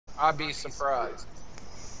I'd be surprised.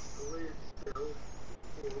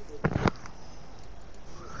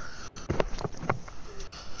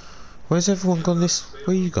 Where's everyone gone this?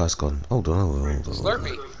 Where you guys gone? Hold on, hold on, hold on.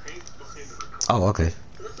 Slurpee. Oh, okay.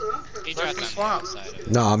 He dropped on the Swamp. outside of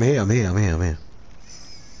it. No, I'm here, I'm here, I'm here, I'm here.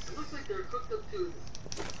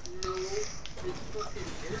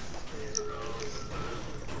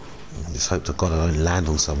 Just hope to God I don't land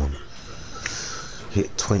on someone.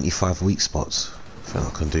 Hit 25 weak spots. I think I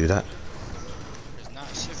can do that. There's not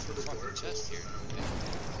shit for the fucking chest here.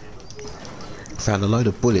 Found a load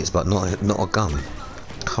of bullets, but not a gun.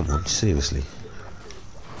 Come on, seriously.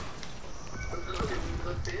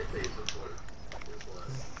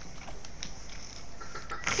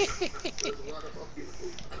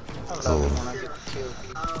 Oh.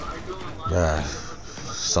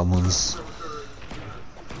 Someone's.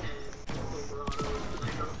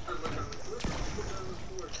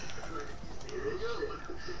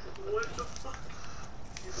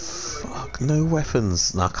 Fuck, no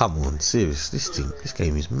weapons. Nah, come on, serious. This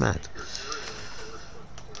game is mad.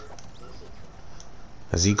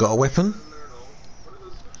 Has he got a weapon?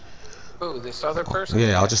 Oh, this other person?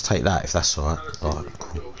 Yeah, I'll just take that if that's alright. Alright,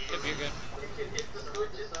 cool. If you're good.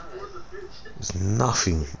 There's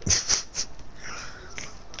nothing.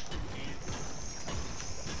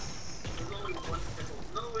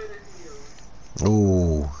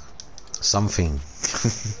 Ooh, something.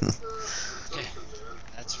 Yeah,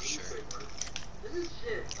 that's for sure.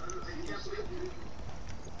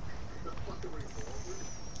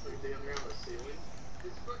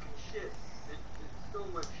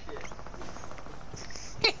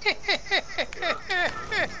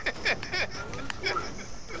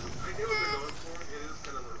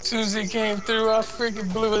 As soon as he came through, I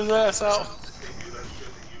freaking blew his ass out.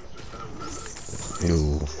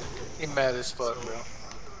 Ooh. He mad as fuck, bro.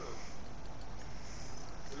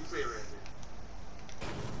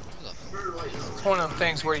 It's one of them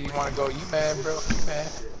things where you want to go, you mad, bro? You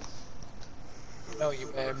mad? No,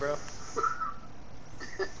 you mad, bro.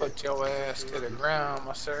 Put your ass to the ground,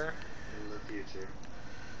 my sir. In the future.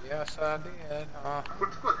 Yes, I did.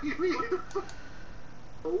 What do you mean?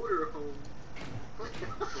 Older home.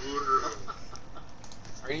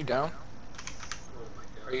 Are you down?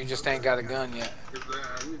 Or you just ain't got a gun yet?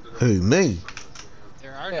 Who, me?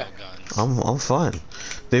 There are Yeah. no guns. I'm fine.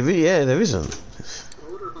 Yeah, there isn't.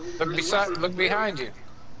 Look behind you.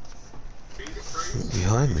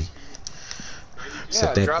 Behind me.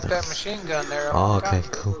 Yeah, drop that machine gun there. Oh, okay,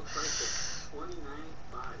 cool.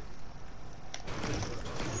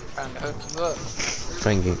 Trying to hook you up.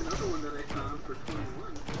 Thank you.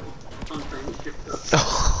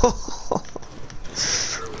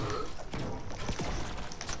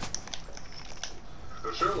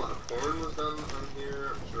 I'm sure a lot of porn was done on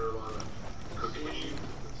here. I'm sure a lot of cocaine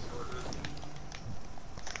was sorted.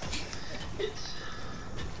 It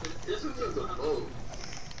isn't in the boat.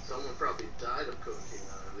 Someone probably died of cocaine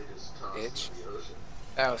on it. They just tossed it in the ocean.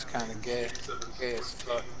 That was kind of gay. Gay as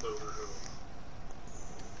fuck.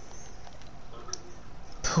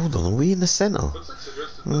 Hold on, are we in the centre?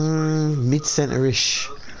 Mid-centre-ish.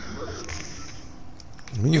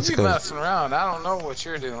 We You need to be go. messing around. I don't know what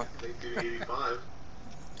you're doing.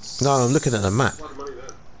 No, I'm looking at the map. We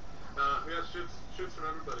got shoots from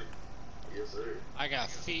everybody. Yes, sir. I got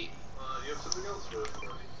feet. You have something else for us,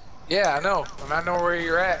 buddy? Yeah, I know. And I know where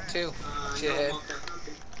you're at, too. Shithead. Randy,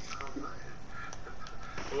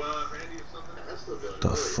 you have something? That's the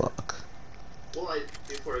The fuck? Well,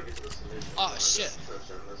 before I get to the submission, Oh, shit. touch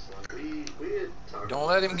on this one. We had talked Don't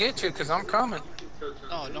let him get you, because I'm coming.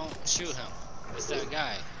 No, don't shoot him. It's that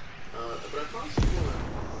guy. But I found someone.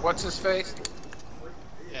 What's his face?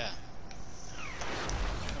 Yeah.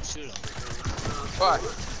 Don't shoot him. What?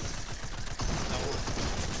 No.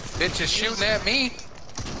 Bitch is shooting at me.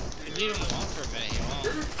 You leave him alone for a minute, he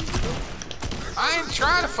won't. I ain't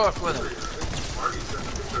trying to fuck with him.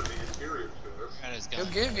 Got his He'll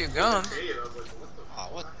gun. give you guns. Oh,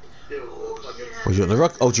 what? Was you on the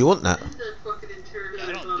rock? Oh, do you want that? Yeah,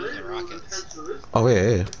 I don't do the rockets. Oh, yeah,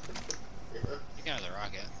 yeah. You can have the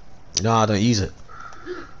rocket. No, I don't use it.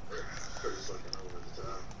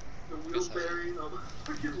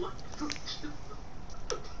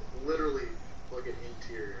 Literally, like an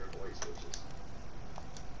interior voice switches.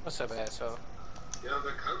 What's up, asshole? Yeah,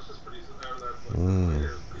 that couch is pretty, or that like,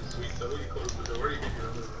 pretty sweet though. You close the door, you get your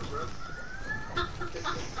other breath.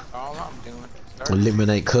 All I'm doing is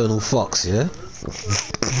Eliminate Colonel Fox, yeah?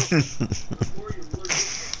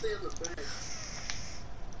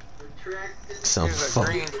 Some Here's a fuck.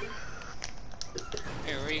 green.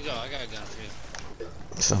 Here, where you go? I got a gun for you.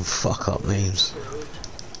 Some fuck up names.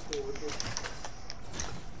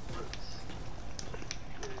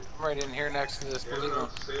 I'm right in here next to this Yeah, I blue don't know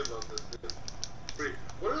one. what to say about this, dude. Wait,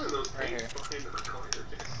 what are those Right paint here. behind the corner, dude?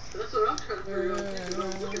 That's what I'm trying to figure out, because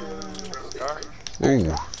I'm looking at them around Scar. it. There you Ooh,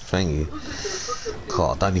 go. thank you. Looks like they're fucking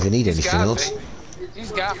God, don't even need He's anything got else. me.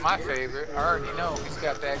 He's got my favorite. I already know. He's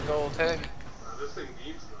got that gold heavy. This thing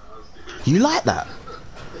needs Nas, dude. You like that?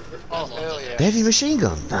 Oh, love hell the yeah. The heavy machine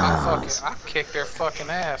gun? Nah. I kick their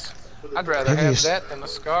fucking ass. I'd rather Heavy have is- that than the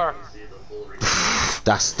Scar.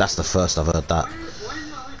 That's the first I've heard that. Why is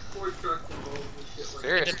not like Ford trucks involved with shit like It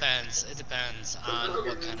Seriously. depends. It depends on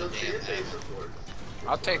what kind of day I'm having.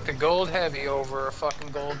 I'll take the gold heavy over a fucking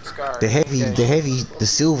gold Scar. The any day. the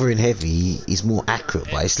silver in heavy is more accurate,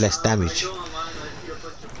 but it's less damage.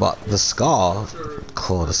 But the Scar,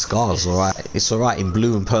 oh, the Scar's alright. It's alright in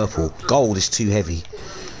blue and purple. Gold is too heavy.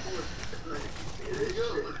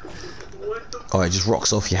 Oh, it just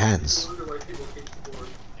rocks off your hands.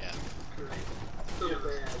 Yeah. God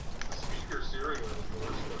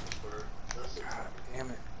damn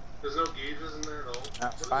it. There's no gauges in there at all.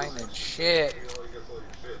 Not finding shit.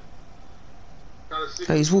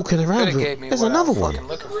 Hey, he's walking around Could've with... gave me There's what I another was one. fucking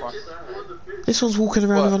looking for. This one's walking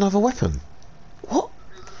around What? with another weapon. What?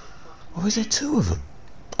 Oh, is there two of them?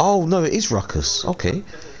 Oh, no, it is Ruckus. Okay.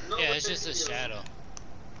 Yeah, it's just a shadow.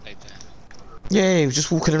 Like that. Yeah, he was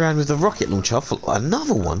just walking around with the rocket launcher. I thought,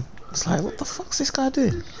 another one? It's like, what the fuck's this guy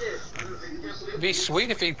doing? It'd be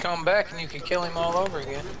sweet if he'd come back and you could kill him all over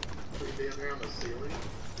again.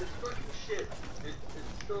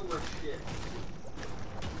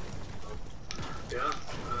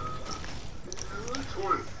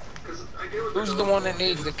 Who's the one that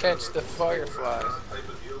needs to catch the fireflies?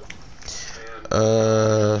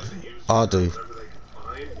 I do.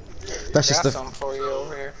 That's just Got the... some for you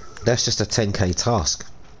over here. That's just a 10k task.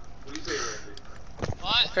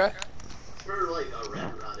 What? Okay.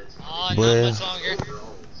 Oh, Where? not much longer.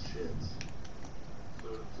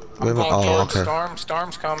 Where I'm am I? going Oh, towards okay. Storm.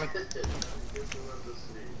 Storm's coming.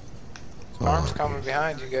 Storm's coming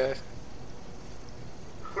behind you guys.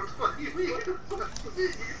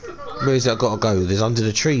 Where's that got to go? There's under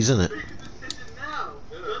the trees, isn't it?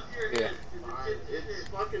 Yeah. It's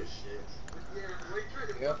fucking shit. Yeah, we're trying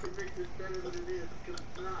to Yep. fucking make this better than it is, because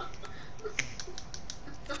it's not.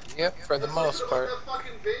 Yep, for the most part. That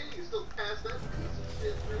fucking thing, you still pass that piece of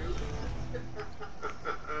shit through.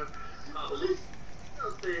 At least,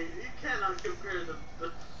 you cannot compare the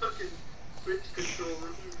fucking bitch controller.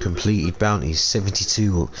 Completed bounties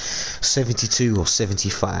 72 or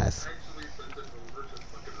 75. Actually sent it over to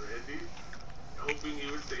fucking Randy, hoping he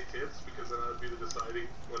would say tips, because then I'd be the deciding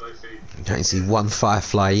when I say. You don't see one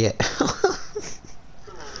firefly yet. Come on, man.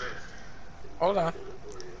 Hold on.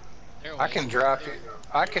 They're I can way- drop you.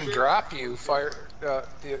 I can drop you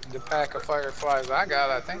the pack of fireflies I got.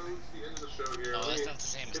 I think. No, that's not the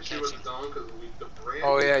same as catching.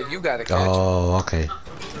 Oh yeah, you gotta catch 'em. Oh, okay.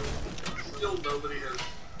 Still nobody has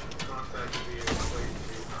contacted me and explained to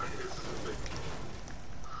me why this is a thing.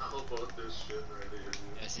 How about this shit right here,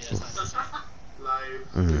 Yeah, see, that's not the same. dude? Live.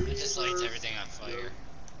 Mhm. It just lights everything on fire.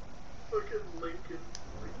 Fucking Lincoln.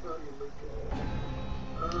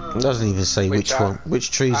 It doesn't even say which one,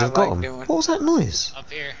 which trees I have got like them. doing. What was that noise? Up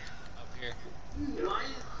here. Up here. Why is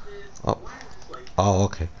this? Oh. Why is this like? Oh,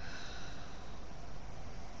 okay.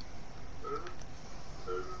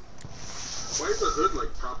 Why is the hood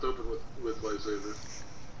like propped open with lifesaver?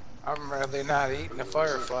 I'm really not eating the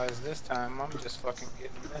fireflies this time. I'm just fucking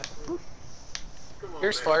getting this.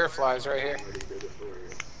 Here's fireflies right here.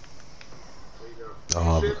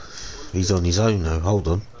 Oh, he's on his own though. Hold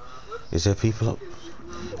on. Is there people up?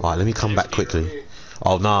 Alright, let me come back quickly.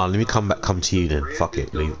 Oh, nah, let me come to you then. Fuck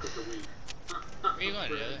it, leave. What are you going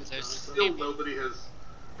to do? There's Still people. nobody has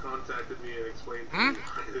contacted me and explained to Hmm? me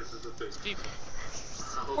why this is a thing. There's people.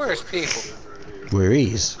 Where's people? Where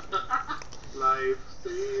he is? Lifesaver.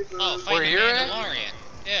 Oh, Where fight the you're at? Mandalorian.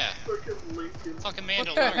 Yeah. Fucking Lincoln. Fucking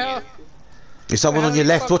What the hell? Mandalorian. Is someone on your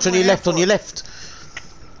left? Watch on your left, on your left.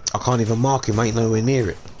 I can't even mark him, ain't nowhere near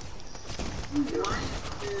it.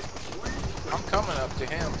 I'm coming up to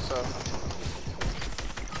him, so.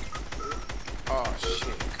 Oh shit,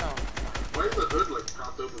 come. Why is the hood like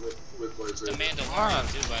propped open with The lifesaver? Mandalorian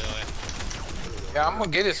too, by the way. Yeah, I'm gonna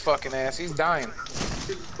get his fucking ass. He's dying.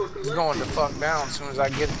 He's going to fuck down as soon as I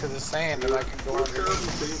get to the sand and I can go under. I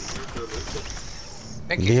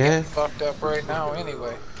think he's Yeah. getting fucked up right now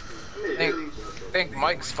anyway. I think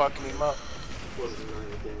Mike's fucking him up.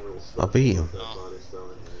 I beat him. You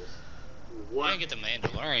What? gotta get the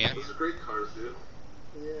Mandalorian. Those are great cars, dude.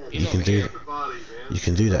 He's You can over do here. it. The body, man. You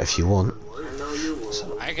can do that if you want. I know you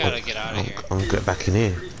will. I gotta get out of here. I'm gonna get back in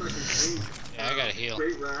here. Yeah, I gotta heal.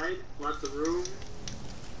 Great ride, lots of room,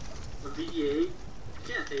 a V8.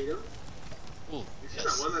 Yeah, hate him. Ooh, You see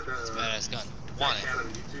yes. that one that It's a badass gun. that Want cat it. on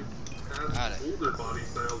YouTube Got has it. older body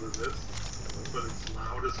style than this, but it's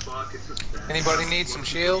loud as fuck. It's just bad. Anybody need some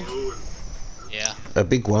shield? Yeah. A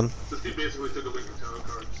big one. This dude basically took a Lincoln Town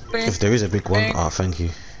car. If there is a big one, ah, thank you.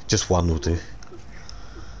 Just one will do.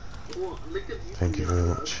 Well, Lincoln's used to Thank be you on very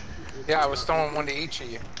drugs. much. Yeah, I was throwing one to each of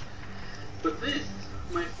you. But this,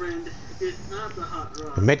 my friend, is not the hot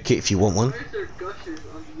rod. A med kit if you want one. Why is there gushers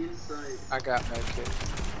on the inside? I got no kid.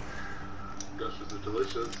 Gushers are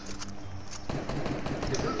delicious.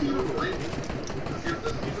 Is this even light? Is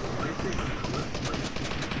this even lightsaber? Like,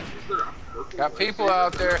 is there a purple Got people lightsaber?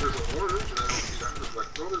 out there. There's an orange, and I don't see that. There's like,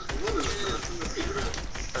 oh, there's one in the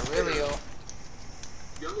Aurelio.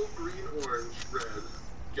 yellow, green, orange, red.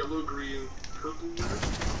 Yellow, green, purple, red.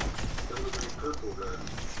 Yellow, green, purple, red.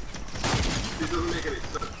 It doesn't make any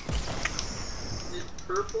sense. Is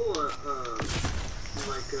purple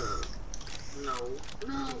no.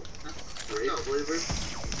 No. That's grape flavor.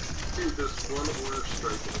 Dude, there's one orange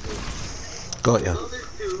stripe in it. Got ya. Oh,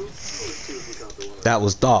 there's two. There's two if you count the one. That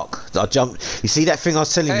was dark. I jumped. You see that thing I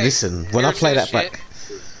was telling you? Hey, Listen, when I here's play this that shit. back,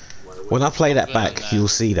 when I play that Good back, on that. you'll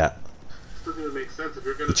see that. Doesn't even make sense if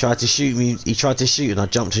you're He gonna. tried to shoot me. He tried to shoot, and I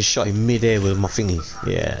jumped and shot him mid-air with my thingy.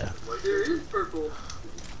 Yeah. There is purple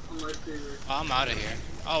on lightsaber. Oh, I'm out of here.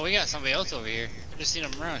 Oh, we got somebody else over here. I just seen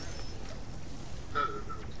him run.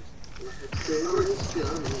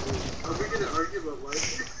 Are we gonna argue about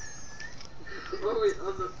lightsaber? Oh wait,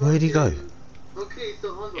 on the Where'd he go? Okay, so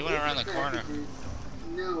on the He went around the corner. packages,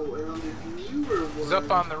 no, and on this newer one. He's up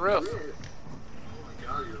on the roof. red. Oh my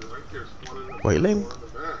god, you're right. There's one in the Wait, let him. one in the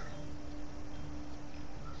back.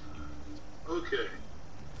 Okay.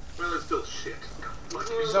 Well, it's still shit.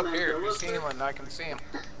 He's up here. If you see him, I can see him.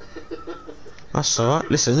 That's alright.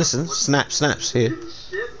 Listen. Snaps here. This is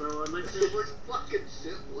shit though, and lightsaber's fucking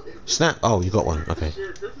shit. Snap. Oh, you got one. Okay.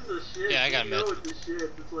 Shit, this is a shit. Yeah, I got You him know mid. it's a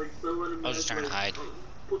shit. It's like so unimaginable. I was just trying to hide.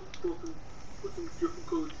 Put some different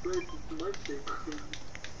colored stripes with the lightsaber.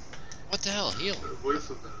 What the hell? Heal. The voice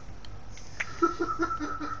of that.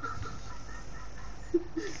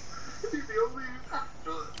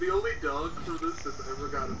 the only dog for this that's ever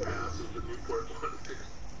got a pass is the Newport one.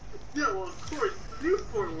 Yeah, well, of course, the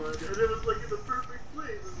Newport one, and it was like in the perfect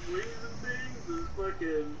place. There's wings and things, there's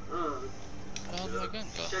fucking, Where the hell did my gun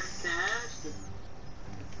go? check cash, and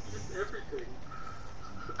just everything.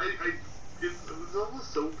 It was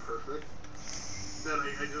almost so perfect that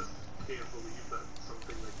I just can't believe that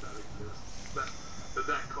something like that exists.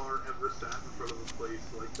 That car ever sat in front of a place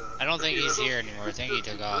like that. I don't think You he's know? here anymore. I think he It's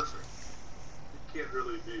took just off. perfect. It can't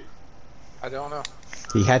really be. I don't know.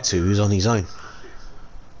 He had to. He was on his own.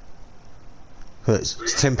 But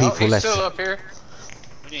it's 10 Oh, people he's left. still up here.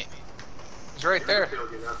 We need- He's right there.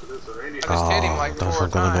 Tailgate after this, or Andy. I just hit him Oh, like I don't know if 4 I'm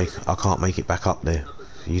gonna times. make. I can't make it back up there.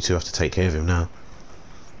 You two have to take care of him now.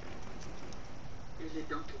 Is it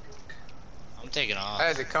Donkey Kong? I'm taking off. I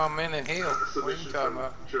had to come in and heal. What are you Submission talking from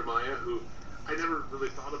about? Jeremiah, who I never really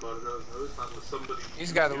thought about it. I always thought it was somebody.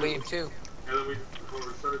 He's got to leave too. And then before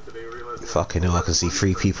we started today, we realized. Fucking hell, I can see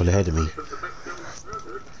 3 people ahead of me.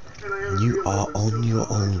 You are on your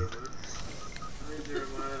own.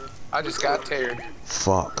 I just got teared.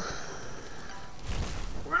 Fuck.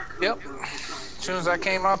 Yep. As soon as I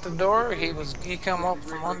came out the door, he come up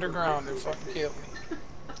from underground and fucking killed me.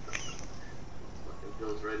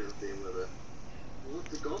 Goes right into the with it. What's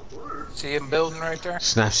the goal for? See him building right there?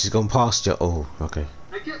 Snaps, he's gone past you. Oh, okay.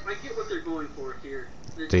 I get what they're going for here.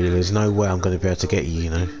 Dude, there's no way I'm gonna be able to get you, you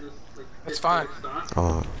know. It's fine.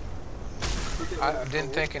 Alright. I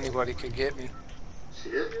didn't think anybody could get me.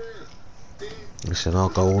 Shit. Listen, I'll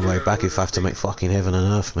go all the way back if I have to make fucking heaven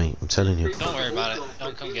and earth, mate. I'm telling you. Don't worry about it.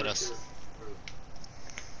 Don't come get us.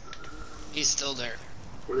 He's still there.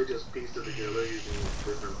 Were they just pieced it together using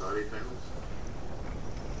different body panels?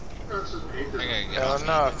 That's just painted. I gotta get Hell off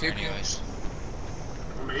no, and if eat you dinner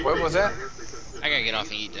can- anyways. What was that? I gotta get off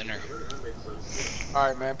and eat dinner. That makes sense.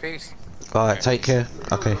 Alright, man. Peace. Alright, take care.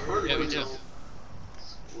 Okay. Yeah, we do.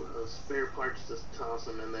 Spare parts, just toss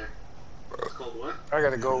them in there. It's called what? I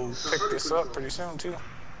gotta go pick this up pretty soon too.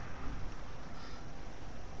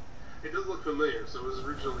 It does look familiar, so it was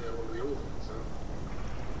originally on one of the old ones, huh?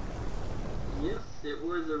 Yes, it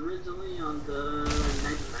was originally on the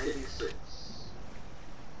 96.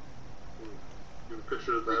 You have a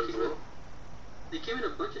picture of that as well? They came in a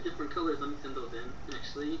bunch of different colors. Let me send those in,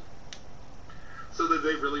 actually. So did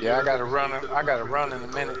they really? Yeah, I do gotta that? run. I gotta run in a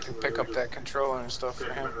minute to pick up that controller and stuff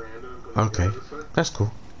for him. Okay. That's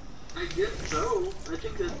cool. I guess so. I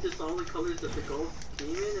think that's just all the colors that the Golf came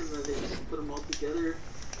in, and then they just put them all together.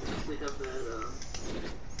 They have that,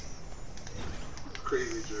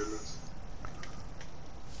 Crazy Germans.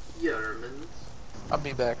 Yermans. I'll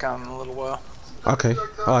be back on in a little while. Okay.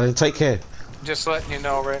 Alright then, take care. Just letting you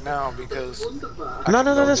know right now because Wunderbar. No,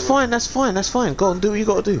 no, no, go that's do it. fine, that's fine, that's fine. Go on, do what you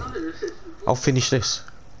gotta do. I'll finish this.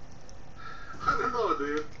 I don't know,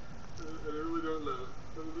 dude. I really don't know.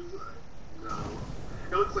 No.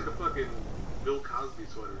 It looks like a fucking Bill Cosby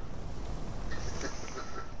sweater.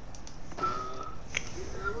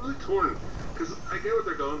 Yeah, I'm really torn. Because I get what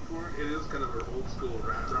they're going for. It is kind of an old school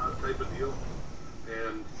rat rod type of deal.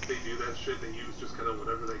 And they do that shit. They use just kind of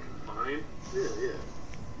whatever they can find. Yeah, yeah.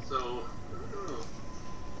 So, I don't know.